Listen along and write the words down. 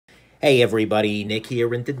Hey everybody, Nick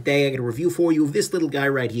here, and today I got a review for you of this little guy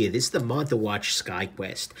right here. This is the Monta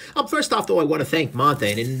Skyquest. First off, though, I want to thank Monta,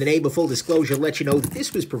 and in the name of full disclosure, let you know that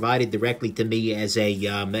this was provided directly to me as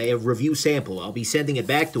a review sample. I'll be sending it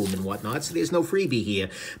back to him and whatnot, so there's no freebie here.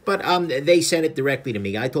 But they sent it directly to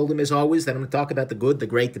me. I told them, as always, that I'm going to talk about the good, the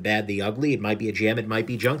great, the bad, the ugly. It might be a gem, it might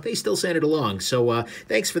be junk. They still sent it along, so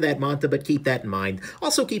thanks for that, Monta, but keep that in mind.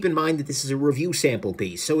 Also, keep in mind that this is a review sample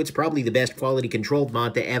piece, so it's probably the best quality controlled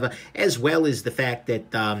Monta ever, as well as the fact that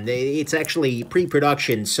it's actually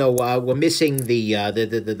pre-production, so we're missing the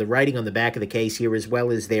writing on the back of the case here, as well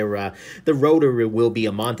as their the rotor will be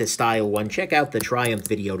a Monta style one. Check out the Triumph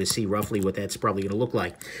video to see roughly what that's probably going to look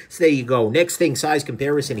like. So there you go. Next thing, size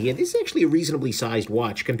comparison here. This is actually a reasonably sized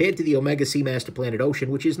watch compared to the Omega Seamaster Planet Ocean,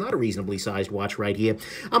 which is not a reasonably sized watch right here.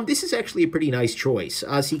 This is actually a pretty nice choice.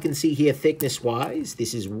 So you can see here, thickness-wise,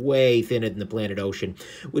 this is way thinner than the Planet Ocean,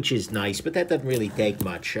 which is nice, but that doesn't really take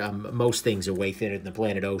much. Most things are way thinner than the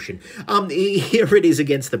Planet Ocean. Here it is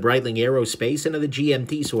against the Breitling Aerospace, another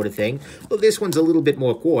GMT sort of thing. Well, this one's a little bit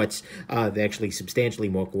more quartz, actually substantially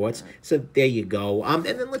more quartz. So there you go. And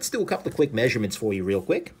then let's do a couple of quick measurements for you real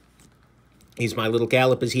quick. Here's my little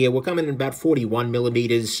calipers here. We're coming in about 41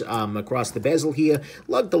 millimeters across the bezel here.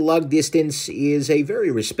 Lug-to-lug distance is a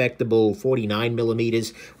very respectable 49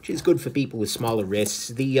 millimeters, which is good for people with smaller wrists.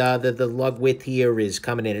 The lug width here is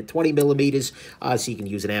coming in at 20 millimeters, so you can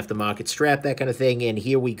use an aftermarket strap, that kind of thing. And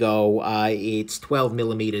here we go. It's 12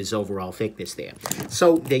 millimeters overall thickness there.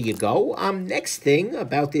 So there you go. Next thing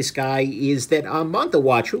about this guy is that Monta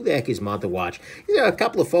Watch. Who the heck is Monta Watch? There are a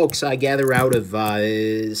couple of folks I gather out of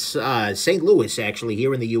St. Louis, actually,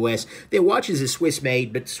 here in the U.S. Their watches are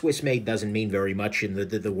Swiss-made, but Swiss-made doesn't mean very much in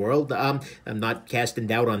the world. I'm not casting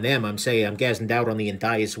doubt on them. I'm casting doubt on the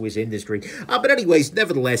entire Swiss industry. But anyways,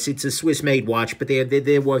 nevertheless, it's a Swiss-made watch, but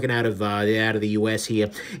they're working out of the U.S. here.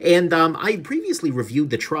 And I previously reviewed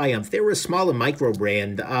the Triumph. They're a smaller micro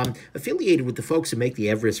brand, affiliated with the folks who make the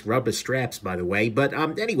Everest rubber straps, by the way. But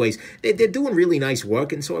anyways, they're doing really nice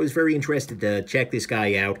work, and so I was very interested to check this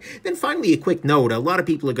guy out. Then finally, a quick note. A lot of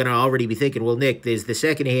people are going to already be thinking, well, Nick, there's the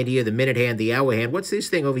second hand here, the minute hand, the hour hand. What's this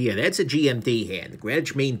thing over here? That's a GMT hand,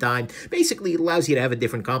 Greenwich Mean Time. Basically, it allows you to have a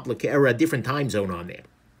different time zone on there.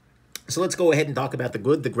 So let's go ahead and talk about the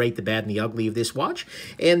good, the great, the bad, and the ugly of this watch.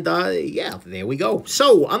 And, yeah, there we go.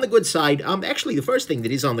 So, on the good side, actually, the first thing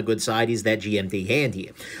that is on the good side is that GMT hand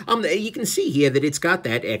here. You can see here that it's got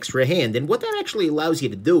that extra hand. And what that actually allows you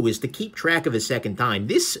to do is to keep track of a second time.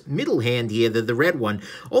 This middle hand here, the red one,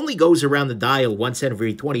 only goes around the dial once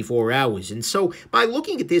every 24 hours. And so, by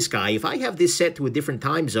looking at this guy, if I have this set to a different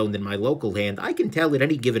time zone than my local hand, I can tell at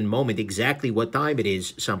any given moment exactly what time it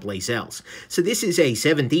is someplace else. So, this is a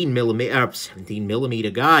 17 millimeter,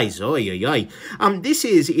 guys. Oy, oy, oy.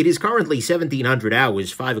 It is currently 1700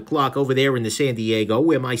 hours, 5 o'clock over there in the San Diego,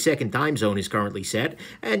 where my second time zone is currently set.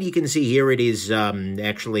 And you can see here it is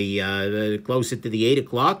actually closer to the 8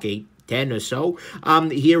 o'clock, 8:10 or so,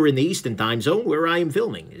 here in the Eastern Time Zone, where I am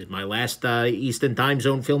filming. This is my last Eastern Time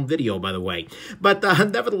Zone film video, by the way. But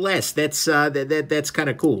nevertheless, that's kind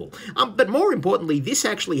of cool. But more importantly, this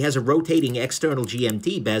actually has a rotating external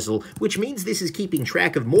GMT bezel, which means this is keeping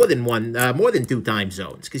track of more than two time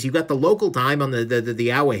zones, because you've got the local time on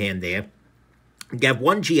the hour hand there. You have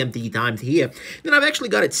one GMT time here. Then I've actually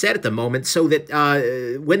got it set at the moment so that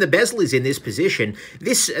when the bezel is in this position,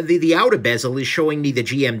 the outer bezel is showing me the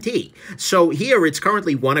GMT. So here it's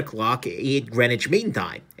currently 1 o'clock at Greenwich Mean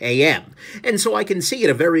Time, AM. And so I can see at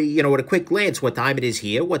at a quick glance what time it is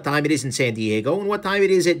here, what time it is in San Diego, and what time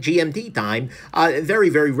it is at GMT time very,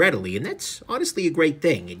 very readily. And that's honestly a great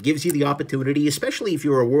thing. It gives you the opportunity, especially if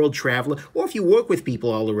you're a world traveler or if you work with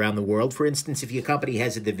people all around the world. For instance, if your company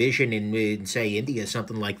has a division in say, India,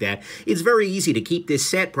 something like that, it's very easy to keep this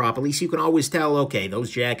set properly, so you can always tell, okay, those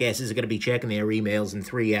jackasses are going to be checking their emails in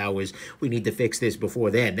 3 hours. We need to fix this before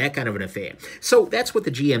then, that kind of an affair. So that's what the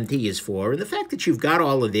GMT is for, and the fact that you've got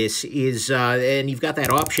all of this is, and you've got that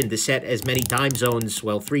option to set as many time zones,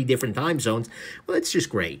 well, 3 different time zones, well, that's just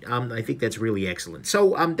great. I think that's really excellent.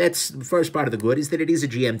 So that's the first part of the good, is that it is a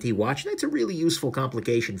GMT watch, and that's a really useful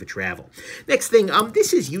complication for travel. Next thing,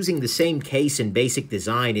 this is using the same case and basic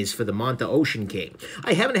design as for the Monta Ocean King.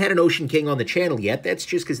 I haven't had an Ocean King on the channel yet. That's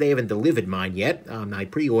just because they haven't delivered mine yet. I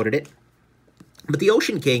pre-ordered it. But the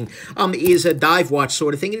Ocean King is a dive watch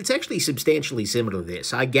sort of thing, and it's actually substantially similar to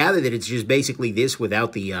this. I gather that it's just basically this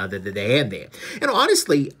without the hand there. And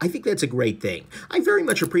honestly, I think that's a great thing. I very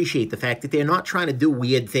much appreciate the fact that they're not trying to do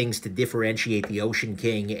weird things to differentiate the Ocean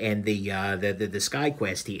King and the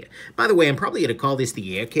Skyquest here. By the way, I'm probably going to call this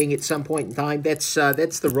the Air King at some point in time. That's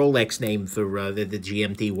the Rolex name for the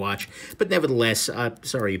GMT watch. But nevertheless,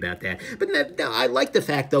 sorry about that. But no, I like the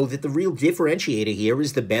fact, though, that the real differentiator here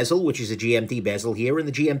is the bezel, which is a GMT bezel here in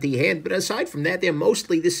the GMT hand, but aside from that, they're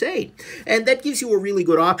mostly the same. And that gives you a really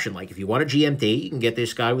good option. Like, if you want a GMT, you can get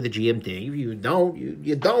this guy with a GMT. If you don't,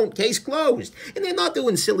 you don't. Case closed. And they're not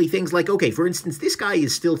doing silly things like, okay, for instance, this guy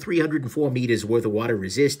is still 304 meters worth of water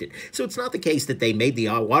resistant. So it's not the case that they made the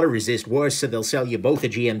water resist worse, so they'll sell you both a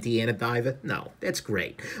GMT and a diver. No, that's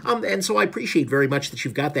great. And so I appreciate very much that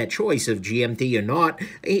you've got that choice of GMT or not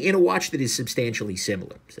in a watch that is substantially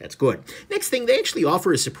similar. So that's good. Next thing, they actually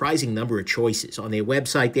offer a surprising number of choices on their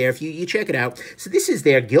website there, if you check it out. So this is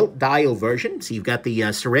their gilt dial version. So you've got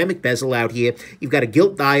the ceramic bezel out here. You've got a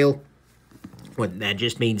gilt dial. Well, that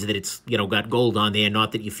just means that it's, got gold on there,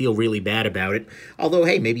 not that you feel really bad about it. Although,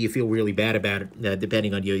 hey, maybe you feel really bad about it,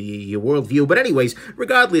 depending on your worldview. But anyways,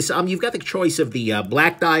 regardless, you've got the choice of the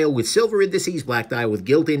black dial with silver indices, black dial with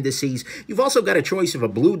gilt indices. You've also got a choice of a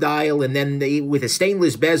blue dial, and then with a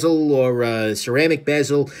stainless bezel or a ceramic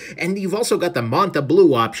bezel. And you've also got the Monta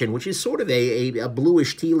blue option, which is sort of a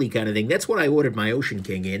bluish tealy kind of thing. That's what I ordered my Ocean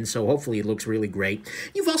King in, so hopefully it looks really great.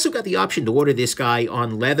 You've also got the option to order this guy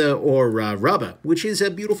on leather or rubber, which is a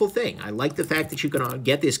beautiful thing. I like the fact that you can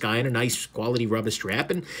get this guy in a nice quality rubber strap,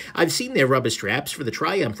 and I've seen their rubber straps for the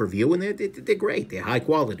Triumph review, and they're great. They're high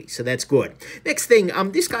quality, so that's good. Next thing,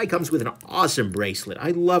 this guy comes with an awesome bracelet.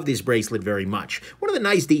 I love this bracelet very much. One of the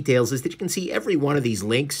nice details is that you can see every one of these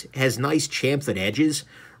links has nice chamfered edges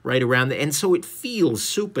right around the, and so it feels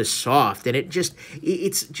super soft, and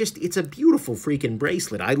it's a beautiful freaking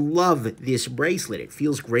bracelet. I love this bracelet. It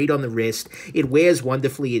feels great on the wrist. It wears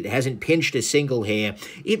wonderfully. It hasn't pinched a single hair.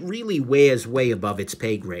 It really wears way above its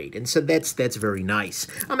pay grade, and so that's very nice.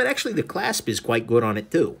 And actually the clasp is quite good on it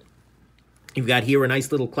too. You've got here a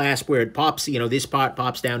nice little clasp where it pops, this part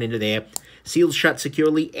pops down into there, seals shut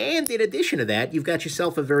securely, and in addition to that, you've got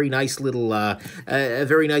yourself a very nice little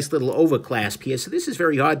overclasp here. So this is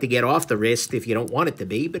very hard to get off the wrist if you don't want it to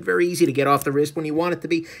be, but very easy to get off the wrist when you want it to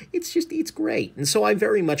be. It's great, and so I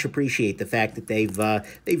very much appreciate the fact that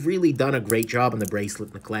they've really done a great job on the bracelet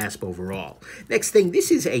and the clasp overall. Next thing, this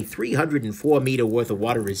is a 304 meter worth of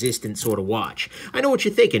water resistant sort of watch. I know what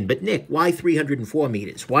you're thinking, but Nick, why 304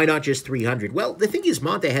 meters? Why not just 300? Well, the thing is,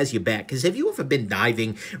 Monta has your back, because have you ever been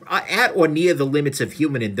diving at or near the limits of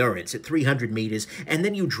human endurance at 300 meters, and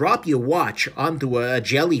then you drop your watch onto a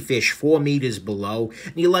jellyfish 4 meters below,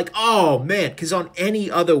 and you're like, oh man, because on any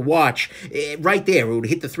other watch, right there, it would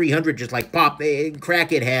hit the 300, just like pop,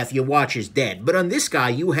 crack it half, your watch is dead. But on this guy,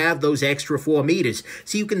 you have those extra 4 meters,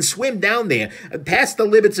 so you can swim down there, past the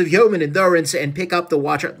limits of human endurance, and pick up the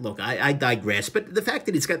watch. Look, I digress, but the fact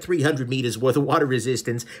that it's got 300 meters worth of water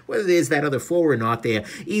resistance, whether there's that other 4 or not there,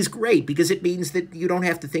 is great, because it means that you don't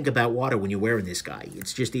have to think about water when you're wearing this guy.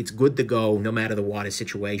 It's good to go no matter the water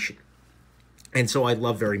situation. And so I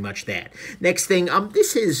love very much that. Next thing,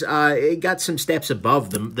 this is got some steps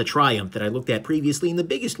above the Triumph that I looked at previously, and the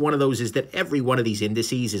biggest one of those is that every one of these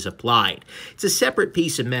indices is applied. It's a separate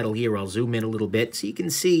piece of metal here. I'll zoom in a little bit so you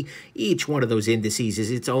can see each one of those indices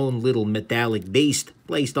is its own little metallic beast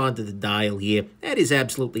placed onto the dial here. That is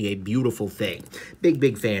absolutely a beautiful thing.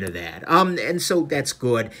 Big fan of that. And so that's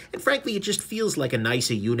good. And frankly, it just feels like a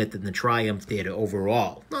nicer unit than the Triumph did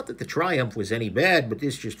overall. Not that the Triumph was any bad, but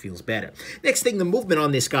this just feels better. Next thing, the movement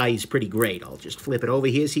on this guy is pretty great. I'll just flip it over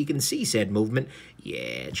here so you can see said movement.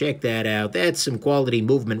 Yeah, check that out. That's some quality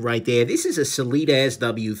movement right there. This is a Sellita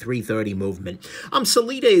SW330 movement.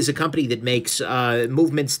 Sellita is a company that makes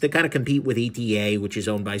movements that kind of compete with ETA, which is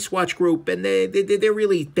owned by Swatch Group, and they're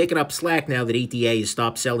really picking up slack now that ETA has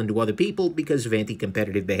stopped selling to other people because of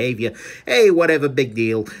anti-competitive behavior. Hey, whatever, big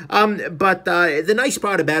deal. But the nice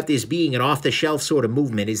part about this being an off-the-shelf sort of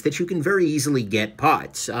movement is that you can very easily get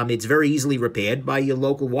parts. It's very easily repaired by your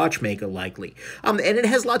local watchmaker, likely. And it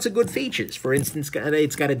has lots of good features. For instance,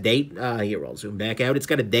 it's got a date. Here, I'll zoom back out. It's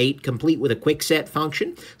got a date complete with a quick set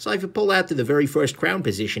function. So if you pull out to the very first crown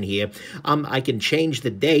position here, I can change the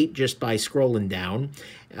date just by scrolling down.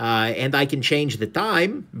 And I can change the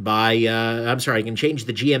time by, I can change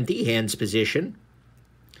the GMT hands position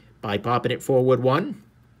by popping it forward 1.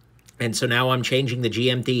 And so now I'm changing the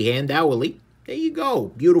GMT hand hourly. There you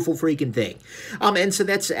go. Beautiful freaking thing. And so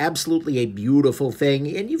that's absolutely a beautiful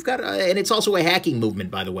thing. And you've got, and it's also a hacking movement,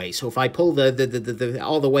 by the way. So if I pull the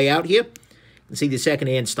all the way out here, See the second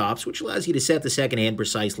hand stops, which allows you to set the second hand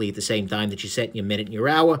precisely at the same time that you set your minute and your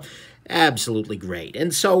hour. Absolutely great.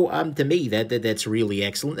 And so, to me, that's really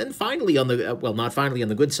excellent. And finally, on the, well, not finally on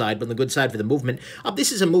the good side, but on the good side for the movement,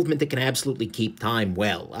 this is a movement that can absolutely keep time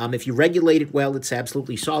well. If you regulate it well, it's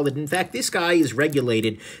absolutely solid. In fact, this guy is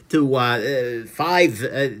regulated to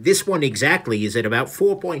this one exactly is at about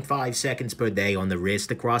 4.5 seconds per day on the wrist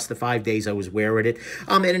across the 5 days I was wearing it.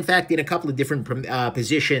 And in fact, in a couple of different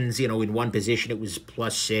positions, you know, in one position it was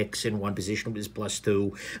 +6, in one position it was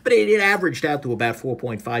 +2, but it averaged out to about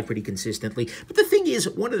 4.5 pretty consistently. But the thing is,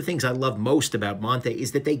 one of the things I love most about Monta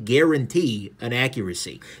is that they guarantee an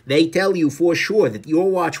accuracy. They tell you for sure that your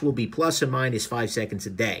watch will be plus or minus 5 seconds a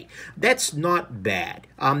day. That's not bad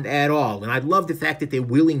at all. And I love the fact that they're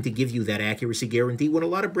willing to give you that accuracy guarantee when a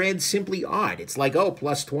lot of brands simply aren't. It's like, oh,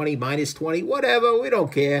 +20, -20, whatever, we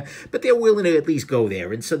don't care. But they're willing to at least go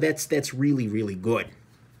there. And so that's really, really good.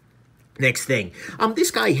 Next thing,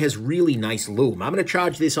 this guy has really nice lume. I'm going to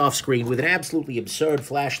charge this off screen with an absolutely absurd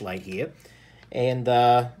flashlight here. And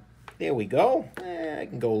there we go. I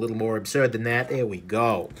can go a little more absurd than that. There we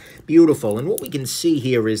go. Beautiful. And what we can see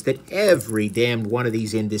here is that every damned one of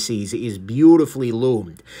these indices is beautifully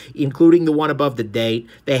lumed, including the one above the date.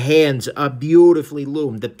 The hands are beautifully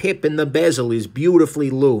lumed. The pip and the bezel is beautifully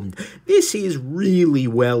lumed. This is really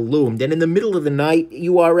well lumed. And in the middle of the night,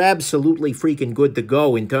 you are absolutely freaking good to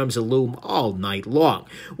go in terms of lume all night long.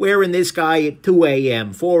 Wearing this guy at 2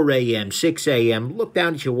 a.m., 4 a.m., 6 a.m., look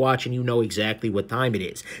down at your watch and you know exactly what time it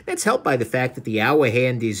is. That's helped by the fact that the hour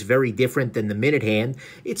hand is very different than the minute hand.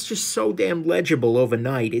 It's just so damn legible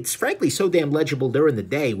overnight. It's frankly so damn legible during the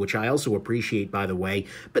day, which I also appreciate, by the way.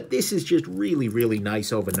 But this is just really, really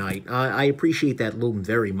nice overnight. I appreciate that lume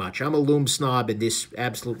very much. I'm a lume snob, and this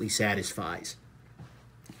absolutely satisfies.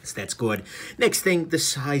 So that's good. Next thing, the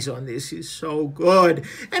size on this is so good.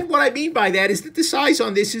 And what I mean by that is that the size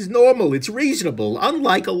on this is normal. It's reasonable,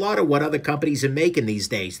 unlike a lot of what other companies are making these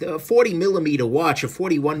days. The 40mm watch of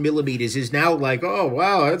 41mm is now like, oh,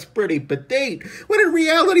 wow, that's pretty petite. When in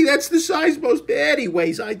reality, that's the size most.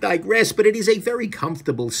 Anyways, I digress, but it is a very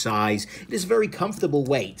comfortable size. It is a very comfortable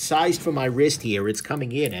weight. Sized for my wrist here, it's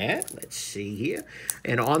coming in at, let's see here,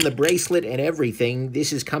 and on the bracelet and everything,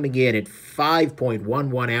 this is coming in at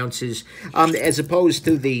 5.11 ounces, as opposed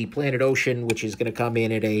to the Planet Ocean, which is going to come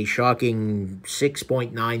in at a shocking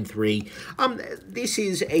 6.93. This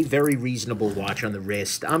is a very reasonable watch on the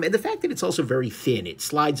wrist, and the fact that it's also very thin. It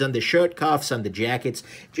slides under shirt cuffs, under jackets,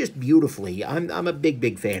 just beautifully. I'm a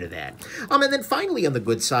big fan of that. And then finally, on the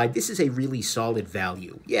good side, this is a really solid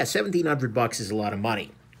value. Yeah, $1,700 is a lot of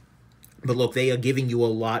money. But look, they are giving you a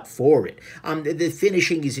lot for it. The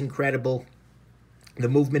finishing is incredible. The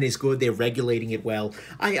movement is good. They're regulating it well.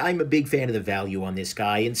 I'm a big fan of the value on this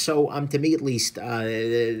guy. And so, to me at least,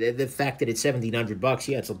 the fact that it's $1,700,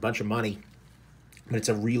 yeah, it's a bunch of money. But it's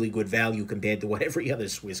a really good value compared to what every other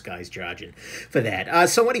Swiss guy's charging for that.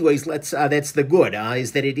 So anyways, that's the good,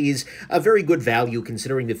 is that it is a very good value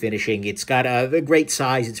considering the finishing. It's got a great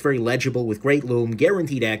size. It's very legible with great lume,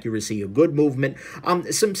 guaranteed accuracy, a good movement.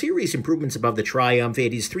 Some serious improvements above the Triumph.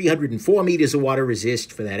 It is 304 meters of water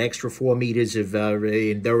resist for that extra 4 meters of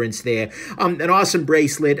endurance there. An awesome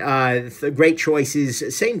bracelet, great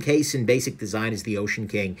choices. Same case and basic design as the Ocean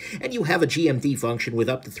King. And you have a GMT function with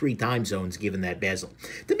up to 3 time zones given that bezel.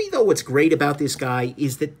 To me, though, what's great about this guy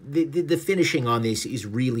is that the finishing on this is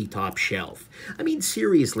really top shelf. I mean,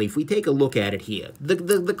 seriously, if we take a look at it here,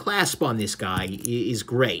 the clasp on this guy is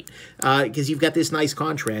great because you've got this nice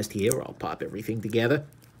contrast here. I'll pop everything together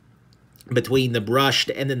between the brushed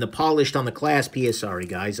and then the polished on the clasp here. Sorry,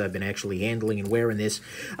 guys, I've been actually handling and wearing this.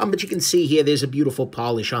 But you can see here there's a beautiful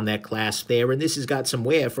polish on that clasp there, and this has got some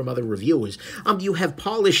wear from other reviewers. You have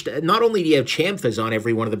polished, not only do you have chamfers on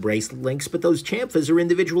every one of the bracelet links, but those chamfers are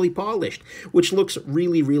individually polished, which looks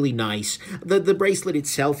really, really nice. The bracelet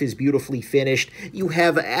itself is beautifully finished. You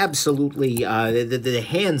have absolutely, the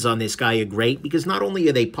hands on this guy are great because not only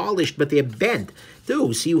are they polished, but they're bent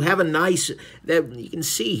too. So you have a nice, that you can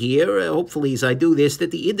see here, hopefully as I do this,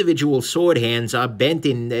 that the individual sword hands are bent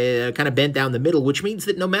in, kind of bent down the middle, which means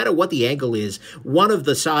that no matter what the angle is, one of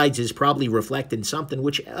the sides is probably reflecting something,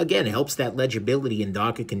 which again helps that legibility in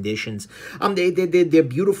darker conditions. They're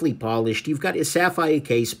beautifully polished. You've got a sapphire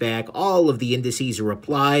case back. All of the indices are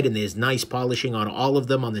applied, and there's nice polishing on all of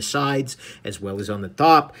them on the sides as well as on the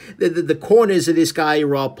top. The corners of this guy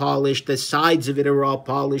are all polished. The sides of it are all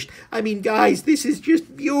polished. I mean, guys, this is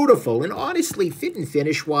just beautiful. And honestly, fit and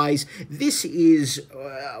finish-wise, this is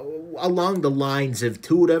along the lines of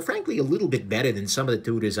Tudor, frankly, a little bit better than some of the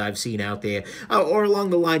Tudors I've seen out there, or along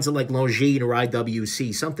the lines of like Longines or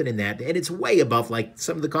IWC, something in that. And it's way above like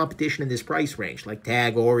some of the competition in this price range, like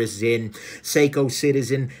Tag, Oris, Zinn, Seiko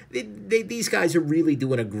Citizen. These guys are really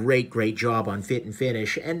doing a great job on fit and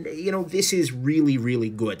finish. And, you know, this is really, really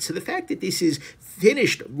good. So the fact that this is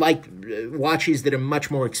finished like watches that are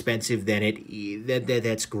much more expensive than it,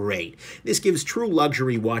 that's great. This gives true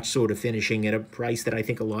luxury watch sort of finishing at a price that I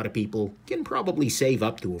think a lot of people can probably save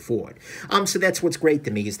up to afford. So that's what's great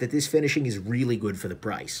to me, is that this finishing is really good for the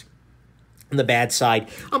price. On the bad side,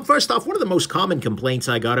 first off, one of the most common complaints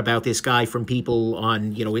I got about this guy from people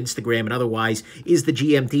on, you know, Instagram and otherwise is the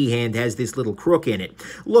GMT hand has this little crook in it.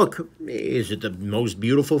 Look, is it the most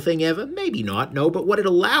beautiful thing ever? Maybe not, no, but what it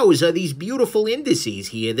allows are these beautiful indices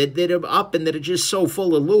here that are up and that are just so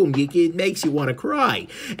full of lume, it makes you want to cry.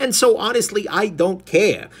 And so, honestly, I don't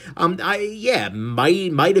care. Yeah,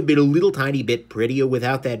 might have been a little tiny bit prettier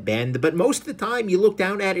without that bend, but most of the time you look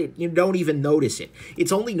down at it, you don't even notice it.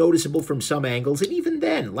 It's only noticeable from some angles, and even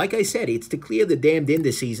then, like I said, it's to clear the damned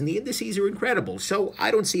indices, and the indices are incredible, so I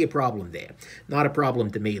don't see a problem there. Not a problem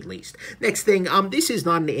to me, at least. Next thing, this is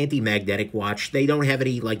not an anti-magnetic watch. They don't have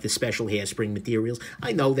any, like, the special hairspring materials.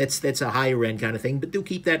 I know that's a higher-end kind of thing, but do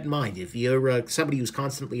keep that in mind. If you're somebody who's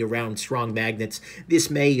constantly around strong magnets, this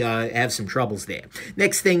may have some troubles there.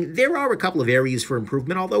 Next thing, there are a couple of areas for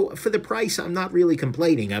improvement, although for the price, I'm not really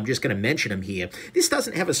complaining. I'm just going to mention them here. This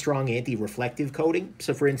doesn't have a strong anti-reflective coating,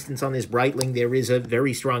 so for instance, on this Breitling, there is a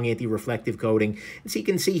very strong anti-reflective coating. And so you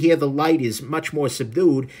can see here the light is much more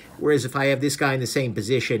subdued, whereas if I have this guy in the same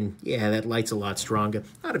position, yeah, that light's a lot stronger.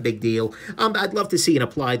 Not a big deal. I'd love to see an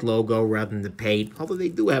applied logo rather than the paint, although they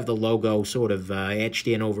do have the logo sort of etched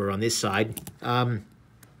in over on this side.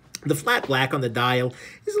 The flat black on the dial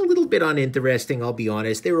is a little bit uninteresting, I'll be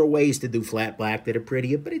honest. There are ways to do flat black that are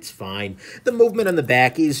prettier, but it's fine. The movement on the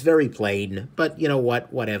back is very plain, but you know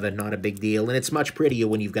what? Whatever, not a big deal. And it's much prettier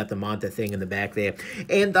when you've got the Monta thing in the back there.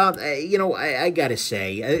 And, you know, I gotta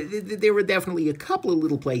say, there are definitely a couple of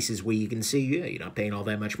little places where you can see, yeah, you're not paying all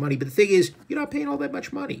that much money. But the thing is, you're not paying all that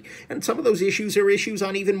much money. And some of those issues are issues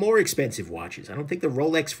on even more expensive watches. I don't think the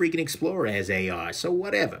Rolex freaking Explorer has AR, so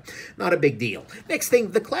whatever. Not a big deal. Next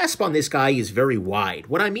thing, the clasp on this guy is very wide.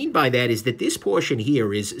 What I mean by that is that this portion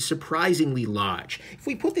here is surprisingly large. If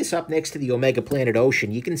we put this up next to the Omega Planet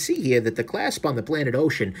Ocean, you can see here that the clasp on the Planet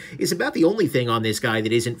Ocean is about the only thing on this guy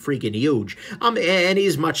that isn't freaking huge, and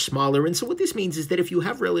is much smaller. And so what this means is that if you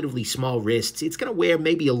have relatively small wrists, it's going to wear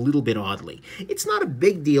maybe a little bit oddly. It's not a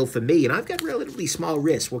big deal for me, and I've got relatively small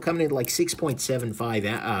wrists. We're coming in like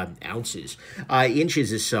 6.75 ounces,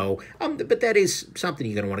 inches or so, but that is something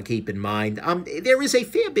you're going to want to keep in mind. There is a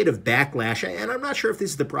fair bit of backlash, and I'm not sure if this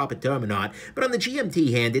is the proper term or not, but on the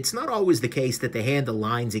GMT hand, it's not always the case that the hand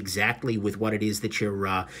aligns exactly with what it is that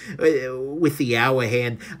you're, with the hour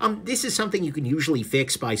hand. This is something you can usually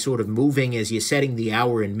fix by sort of moving as you're setting the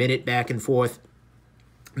hour and minute back and forth,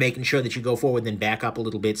 making sure that you go forward and then back up a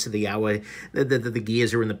little bit so the hour, the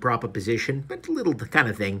gears are in the proper position. But a little kind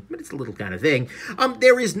of thing. But it's a little kind of thing.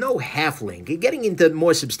 There is no half link. Getting into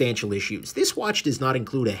more substantial issues, this watch does not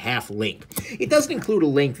include a half link. It doesn't include a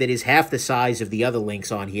link that is half the size of the other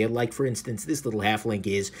links on here, like for instance this little half link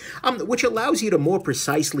is, which allows you to more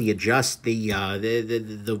precisely adjust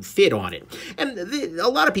the fit on it. And a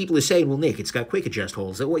lot of people are saying, well, Nick, it's got quick adjust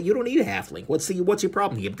holes. Well, you don't need a half link. What's your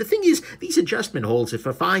problem here? But the thing is, these adjustment holes are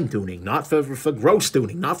for fine-tuning, not for gross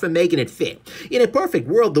tuning, not for making it fit. In a perfect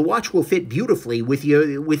world, the watch will fit beautifully with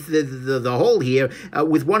the hole here,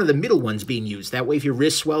 with one of the middle ones being used. That way, if your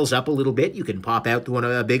wrist swells up a little bit, you can pop out to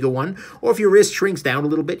a bigger one, or if your wrist shrinks down a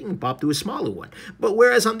little bit, you can pop to a smaller one. But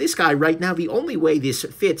whereas on this guy right now, the only way this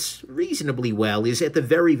fits reasonably well is at the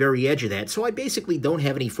very, very edge of that, so I basically don't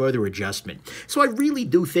have any further adjustment. So I really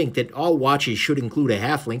do think that all watches should include a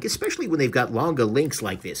half link, especially when they've got longer links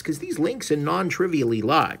like this, because these links are non-trivially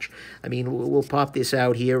large. I mean, we'll pop this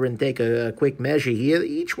out here and take a quick measure here.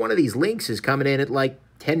 Each one of these links is coming in at like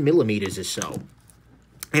 10 millimeters or so.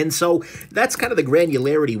 And so that's kind of the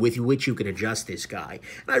granularity with which you can adjust this guy.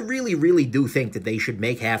 And I really, really do think that they should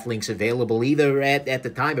make half links available either at the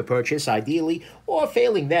time of purchase, ideally, or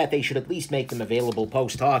failing that, they should at least make them available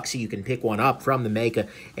post-hoc so you can pick one up from the maker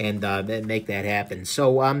and then make that happen.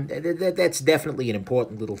 So that's definitely an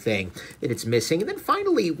important little thing that it's missing. And then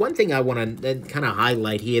finally, one thing I want to kind of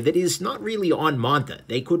highlight here that is not really on Monta.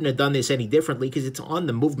 They couldn't have done this any differently because it's on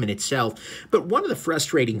the movement itself. But one of the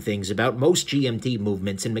frustrating things about most GMT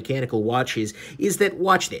movements instruments and mechanical watches is that,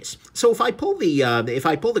 watch this. So if I pull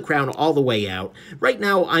the crown all the way out, right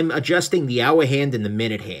now I'm adjusting the hour hand and the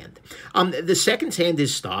minute hand. The seconds hand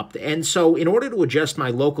is stopped, and so in order to adjust my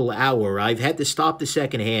local hour, I've had to stop the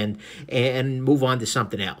second hand and move on to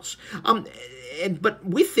something else. But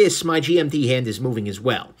with this, my GMT hand is moving as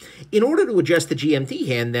well. In order to adjust the GMT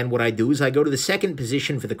hand, then what I do is I go to the second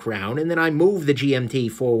position for the crown, and then I move the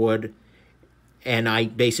GMT forward, and I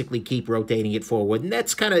basically keep rotating it forward. And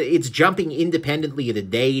that's kind of, it's jumping independently of the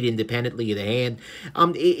date, independently of the hand.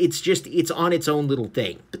 It's on its own little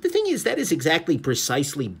thing. But the thing is, that is exactly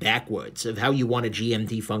precisely backwards of how you want a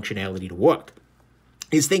GMT functionality to work.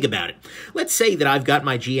 Is think about it. Let's say that I've got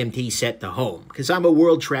my GMT set to home, because I'm a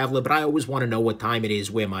world traveler, but I always want to know what time it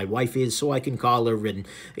is where my wife is, so I can call her and,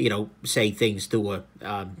 you know, say things to her.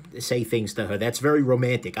 That's very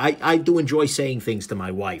romantic. I do enjoy saying things to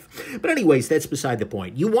my wife. But anyways, that's beside the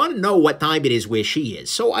point. You want to know what time it is where she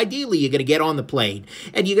is. So ideally, you're going to get on the plane,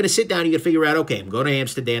 and you're going to sit down, and you're going to figure out, okay, I'm going to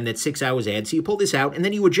Amsterdam, that's 6 hours ahead. So you pull this out, and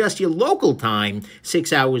then you adjust your local time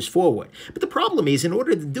 6 hours forward. But the problem is, in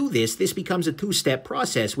order to do this, this becomes a two-step process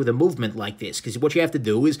with a movement like this, because what you have to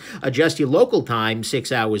do is adjust your local time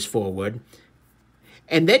 6 hours forward,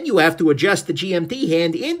 and then you have to adjust the GMT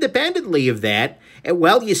hand independently of that,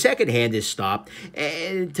 while your second hand is stopped,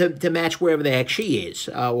 to match wherever the heck she is,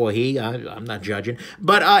 or he, I'm not judging.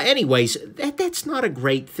 But anyways, that's not a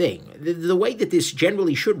great thing. The way that this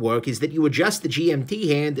generally should work is that you adjust the GMT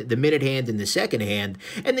hand, the minute hand, and the second hand,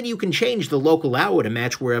 and then you can change the local hour to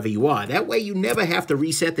match wherever you are. That way you never have to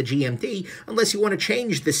reset the GMT unless you want to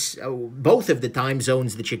change this, both of the time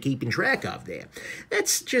zones that you're keeping track of there.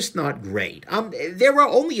 That's just not great. There are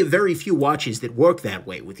only a very few watches that work that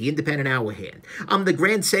way with the independent hour hand. The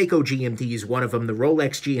Grand Seiko GMT is one of them. The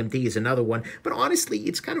Rolex GMT is another one. But honestly,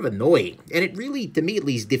 it's kind of annoying. And it really, to me at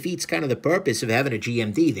least, defeats kind of the purpose of having a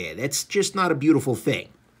GMT there. That's just not a beautiful thing.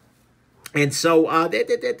 And so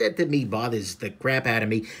that to me bothers the crap out of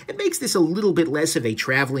me. It makes this a little bit less of a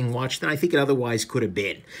traveling watch than I think it otherwise could have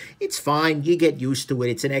been. It's fine. You get used to it.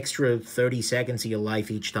 It's an extra 30 seconds of your life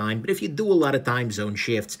each time. But if you do a lot of time zone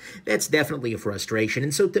shifts, that's definitely a frustration.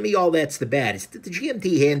 And so to me, all that's the bad. Is that the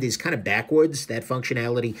GMT hand is kind of backwards, that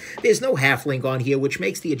functionality. There's no half link on here, which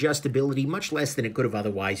makes the adjustability much less than it could have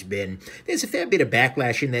otherwise been. There's a fair bit of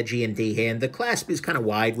backlash in that GMT hand. The clasp is kind of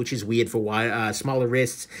wide, which is weird for smaller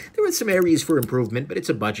wrists. There are some areas for improvement, but it's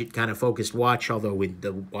a budget kind of focused watch, although in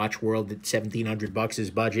the watch world at $1,700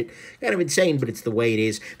 is budget. Kind of insane, but it's the way it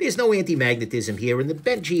is. There's no anti-magnetism here, and the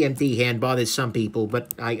bent GMT hand bothers some people,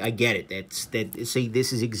 but I get it. See,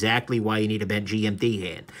 this is exactly why you need a bent GMT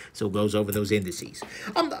hand, so it goes over those indices.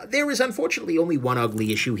 There is unfortunately only one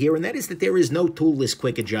ugly issue here, and that is that there is no toolless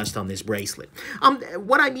quick adjust on this bracelet.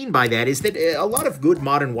 What I mean by that is that a lot of good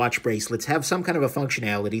modern watch bracelets have some kind of a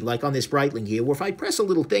functionality, like on this Breitling here, where if I press a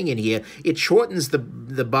little thing in here, it shortens the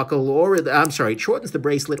buckle, or, it shortens the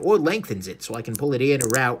bracelet or lengthens it, so I can pull it in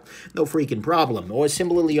or out, no freaking problem. Or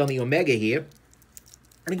similarly on the Omega here,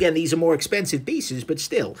 and again, these are more expensive pieces, but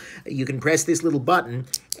still, you can press this little button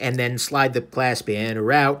and then slide the clasp in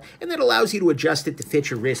or out, and that allows you to adjust it to fit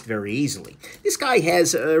your wrist very easily. This guy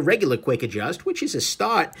has a regular quick adjust, which is a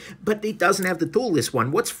start, but it doesn't have the toolless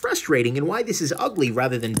one. What's frustrating and why this is ugly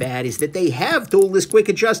rather than bad is that they have toolless quick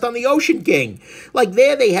adjust on the Ocean King. Like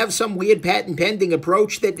there, they have some weird patent pending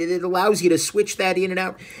approach that it allows you to switch that in and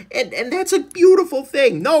out, and that's a beautiful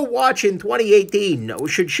thing. No watch in 2018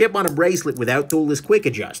 should ship on a bracelet without toolless quick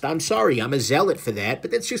adjust. I'm sorry, I'm a zealot for that,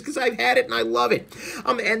 but that's just because I've had it and I love it.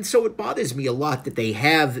 And so it bothers me a lot that they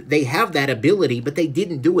have that ability, but they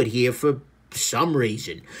didn't do it here for some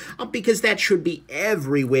reason, because that should be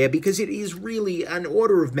everywhere, because it is really an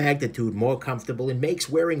order of magnitude more comfortable and makes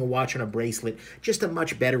wearing a watch on a bracelet just a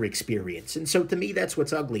much better experience. And so to me, that's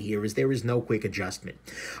what's ugly here, is there is no quick adjustment.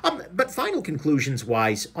 But final conclusions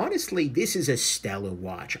wise, honestly, this is a stellar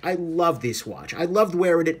watch. I love this watch. I loved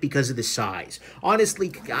wearing it because of the size.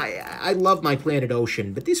 Honestly, I love my Planet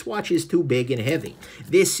Ocean, but this watch is too big and heavy.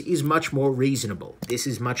 This is much more reasonable. This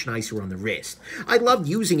is much nicer on the wrist. I loved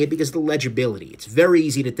using it because of the legibility. It's very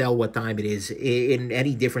easy to tell what time it is in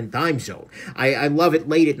any different time zone. I love it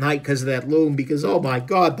late at night because of that loom, because, oh my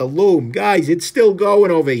God, the loom. Guys, it's still going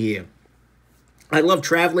over here. I love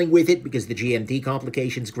traveling with it because the GMT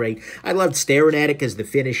complication's great. I loved staring at it because the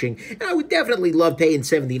finishing. And I would definitely love paying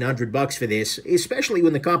 $1,700 for this, especially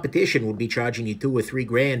when the competition would be charging you $2 or $3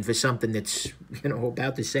 grand for something that's,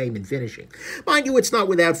 about the same in finishing. Mind you, it's not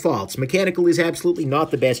without faults. Mechanical is absolutely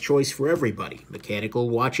not the best choice for everybody. Mechanical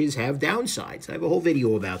watches have downsides. I have a whole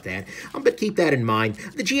video about that. But keep that in mind.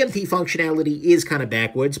 The GMT functionality is kind of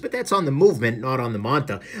backwards, but that's on the movement, not on the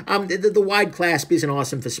Monta. The wide clasp isn't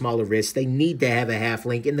awesome for smaller wrists. They need to have a half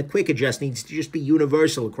link, and the quick adjust needs to just be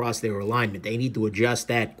universal across their alignment. They need to adjust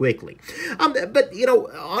that quickly. But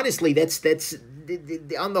honestly, that's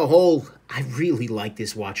on the whole, I really like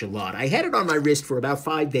this watch a lot. I had it on my wrist for about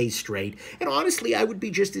 5 days straight, and honestly, I would be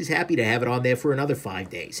just as happy to have it on there for another 5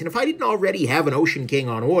 days. And if I didn't already have an Ocean King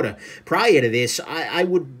on order prior to this, I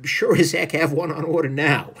would sure as heck have one on order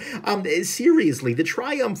now. Seriously, the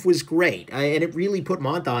Triumph was great, and it really put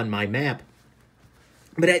Monta on my map.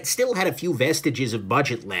 But it still had a few vestiges of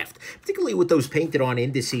budget left, particularly with those painted-on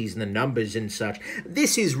indices and the numbers and such.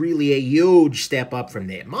 This is really a huge step up from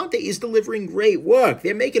there. Monta is delivering great work.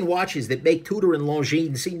 They're making watches that make Tudor and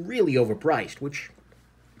Longines seem really overpriced, which,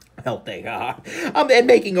 well, they are. And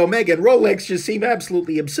making Omega and Rolex just seem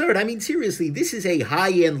absolutely absurd. I mean, seriously, this is a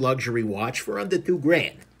high-end luxury watch for under $2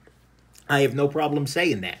 grand. I have no problem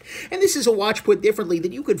saying that. And this is a watch, put differently,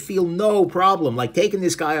 that you could feel no problem, like taking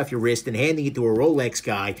this guy off your wrist and handing it to a Rolex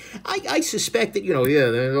guy. I suspect that,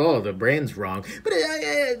 the brand's wrong. But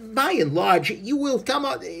by and large, you will come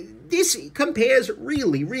out... This compares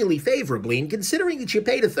really, really favorably, and considering that you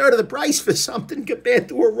paid a third of the price for something compared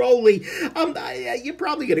to a Rolly, you're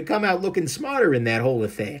probably going to come out looking smarter in that whole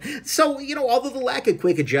affair. So, although the lack of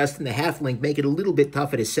quick adjust and the half link make it a little bit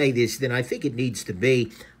tougher to say this than I think it needs to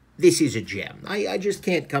be, this is a gem. I just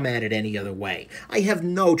can't come at it any other way. I have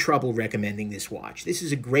no trouble recommending this watch. This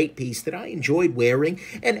is a great piece that I enjoyed wearing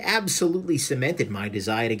and absolutely cemented my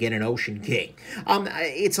desire to get an Ocean King.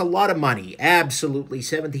 It's a lot of money. Absolutely.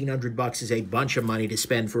 $1,700 is a bunch of money to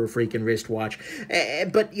spend for a freaking wristwatch.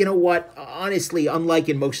 But you know what? Honestly, unlike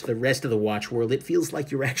in most of the rest of the watch world, it feels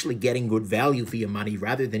like you're actually getting good value for your money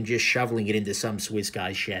rather than just shoveling it into some Swiss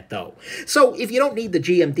guy's chateau. So if you don't need the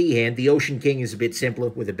GMT hand, the Ocean King is a bit simpler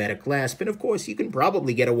with a better clasp, and of course you can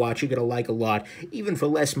probably get a watch you're going to like a lot, even for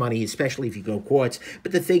less money, especially if you go quartz.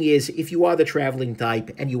 But the thing is, if you are the traveling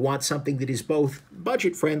type and you want something that is both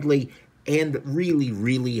budget-friendly and really,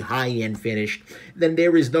 really high-end finished, then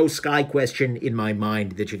there is no sky question in my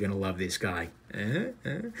mind that you're going to love this guy.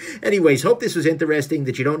 Anyways, hope this was interesting,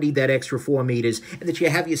 that you don't need that extra 4 meters, and that you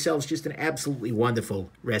have yourselves just an absolutely wonderful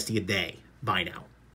rest of your day. Bye now.